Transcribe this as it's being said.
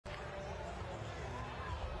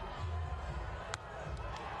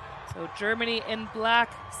So Germany in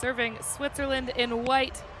black, serving Switzerland in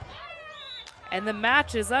white. And the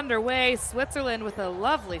match is underway. Switzerland with a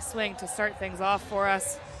lovely swing to start things off for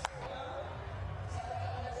us.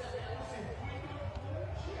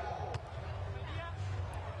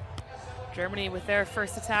 Germany with their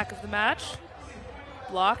first attack of the match.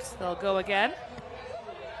 Blocked, they'll go again.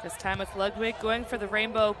 This time with Ludwig going for the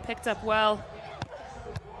rainbow, picked up well.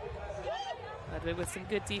 Ludwig with some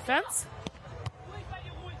good defense.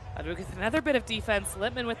 Ludwig with another bit of defense.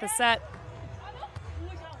 Lippmann with the set.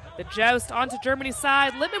 The joust onto Germany's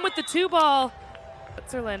side. Lippmann with the 2-ball.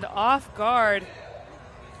 Switzerland off guard.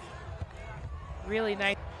 Really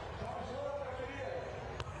nice.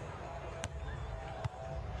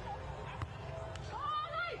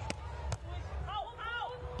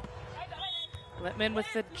 Lippmann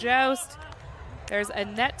with the joust. There's a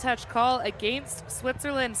net touch call against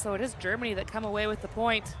Switzerland, so it is Germany that come away with the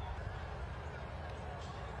point.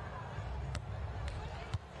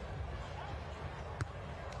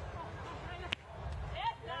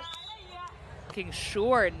 Making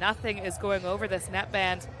sure nothing is going over this net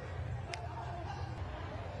band.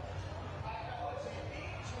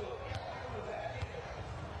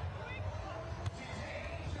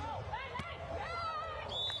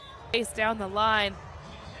 Down the line.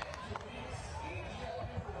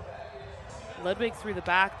 Ludwig through the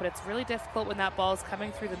back, but it's really difficult when that ball is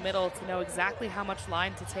coming through the middle to know exactly how much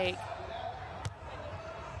line to take.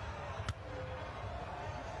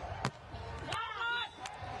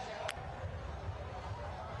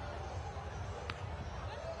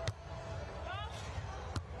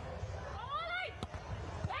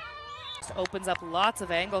 Just opens up lots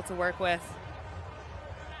of angle to work with.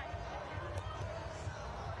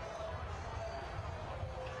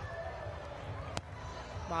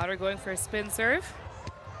 Mäder going for a spin serve.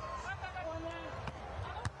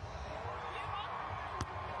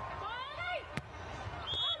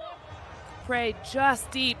 Prey just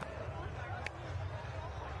deep.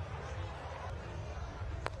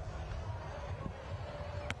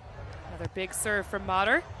 Another big serve from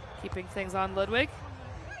Mäder, keeping things on Ludwig.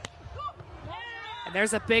 And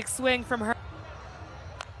there's a big swing from her.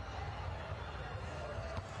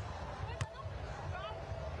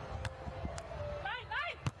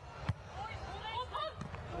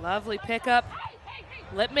 Lovely pickup.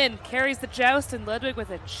 Lippmann carries the joust, and Ludwig with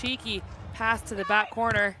a cheeky pass to the back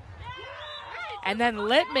corner. And then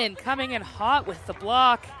Lippmann coming in hot with the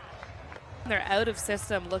block. They're out of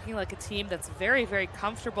system, looking like a team that's very, very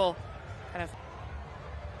comfortable. Kind of.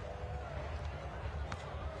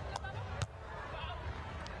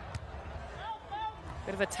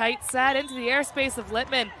 Bit of a tight set into the airspace of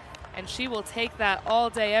Lippmann, and she will take that all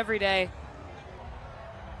day, every day.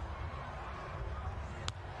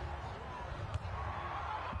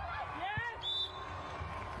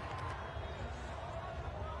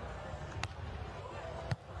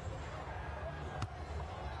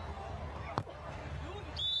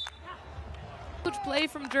 Play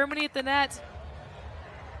from Germany at the net.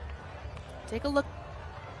 Take a look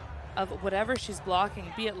of whatever she's blocking,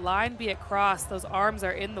 be it line, be it cross. Those arms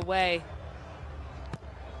are in the way.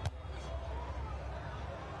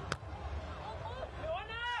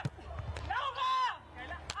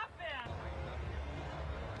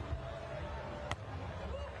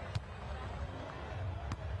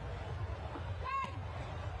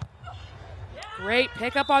 Great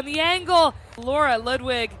pickup on the angle. Laura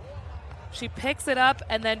Ludwig. She picks it up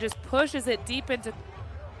and then just pushes it deep into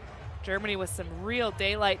Germany with some real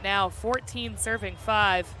daylight now. 14 serving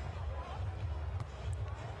 5.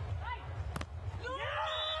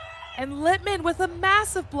 And Lippmann with a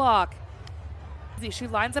massive block. She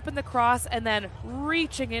lines up in the cross and then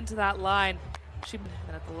reaching into that line.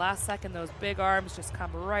 And at the last second, those big arms just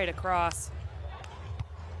come right across.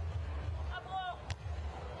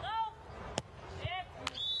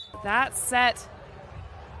 That set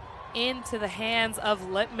into the hands of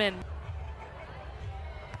Lippmann.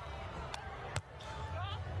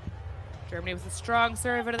 Germany with a strong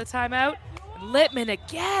serve out of the timeout. And Lippmann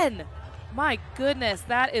again. My goodness,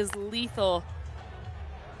 that is lethal.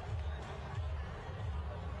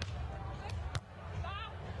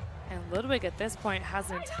 And Ludwig at this point has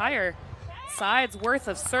an entire side's worth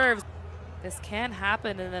of serves. This can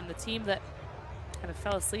happen, and then the team that kind of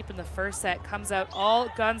fell asleep in the first set comes out all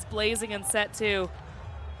guns blazing in set 2.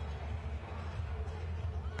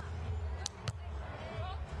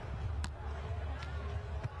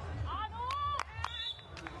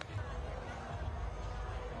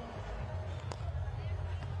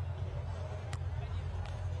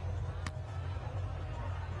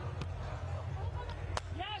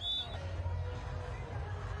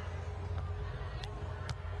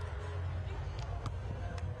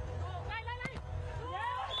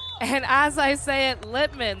 And as I say it,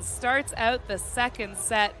 Lippmann starts out the second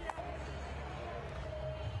set.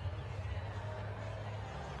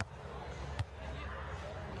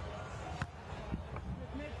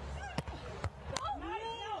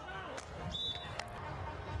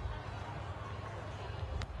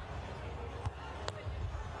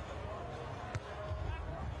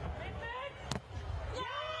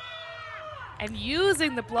 And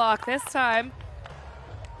using the block this time.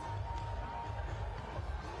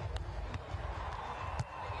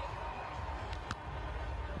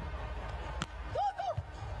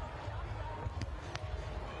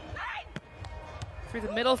 Through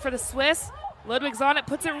the middle for the Swiss. Ludwig's on it,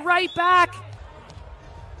 puts it right back.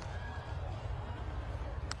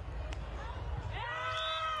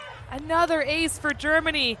 Another ace for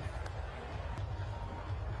Germany.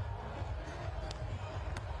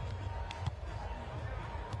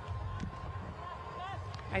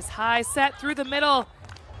 Nice high set through the middle.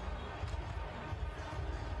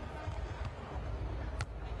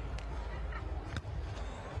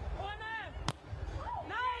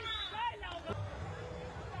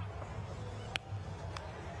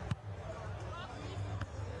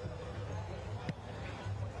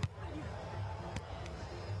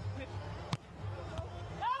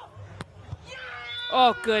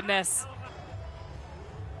 Oh, goodness.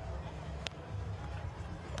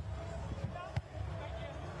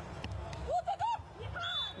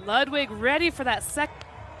 Ludwig ready for that second.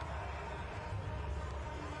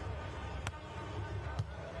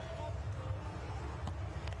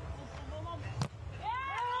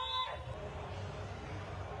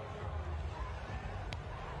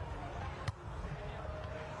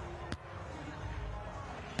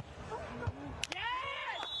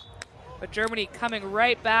 But Germany coming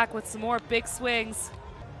right back with some more big swings.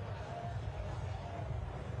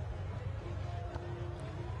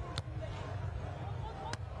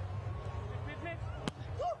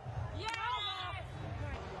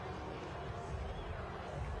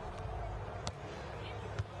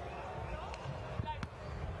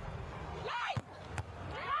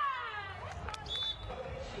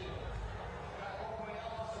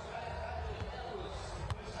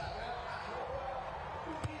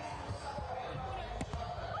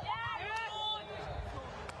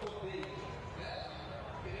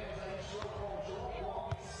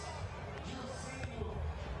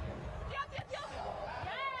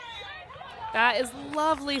 That is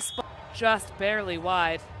lovely spot, just barely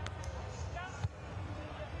wide.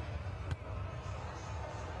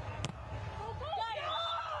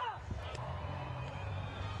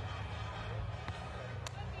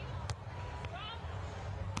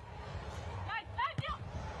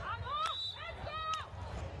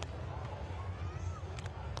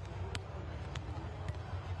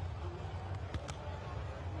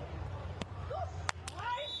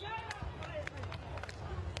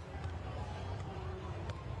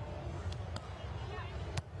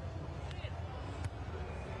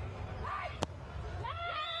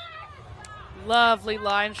 Lovely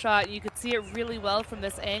line shot. You could see it really well from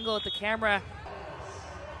this angle at the camera.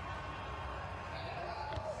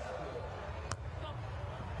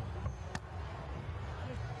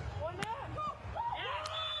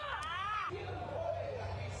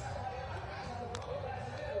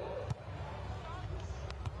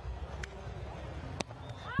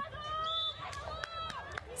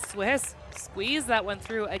 Swiss squeeze that one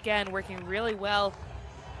through again, working really well.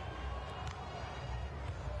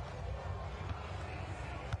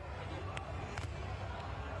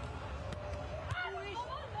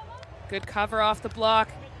 Good cover off the block.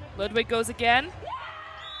 Ludwig goes again.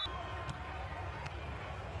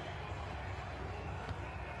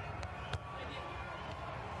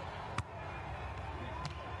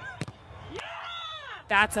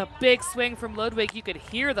 That's a big swing from Ludwig. You could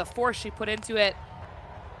hear the force she put into it.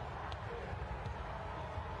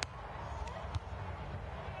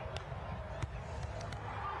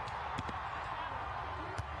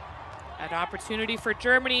 An opportunity for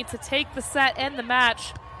Germany to take the set and the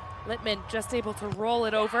match. Lippmann just able to roll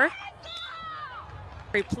it over.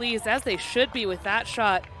 Very pleased, as they should be, with that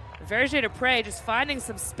shot. Vergé-Dépré just finding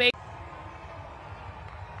some space.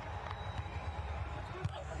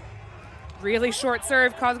 Really short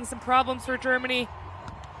serve, causing some problems for Germany.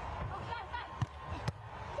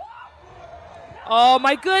 Oh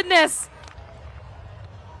my goodness!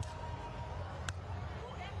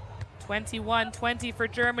 21-20 for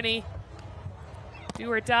Germany.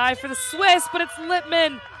 Do or die for the Swiss, but it's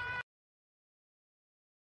Lippmann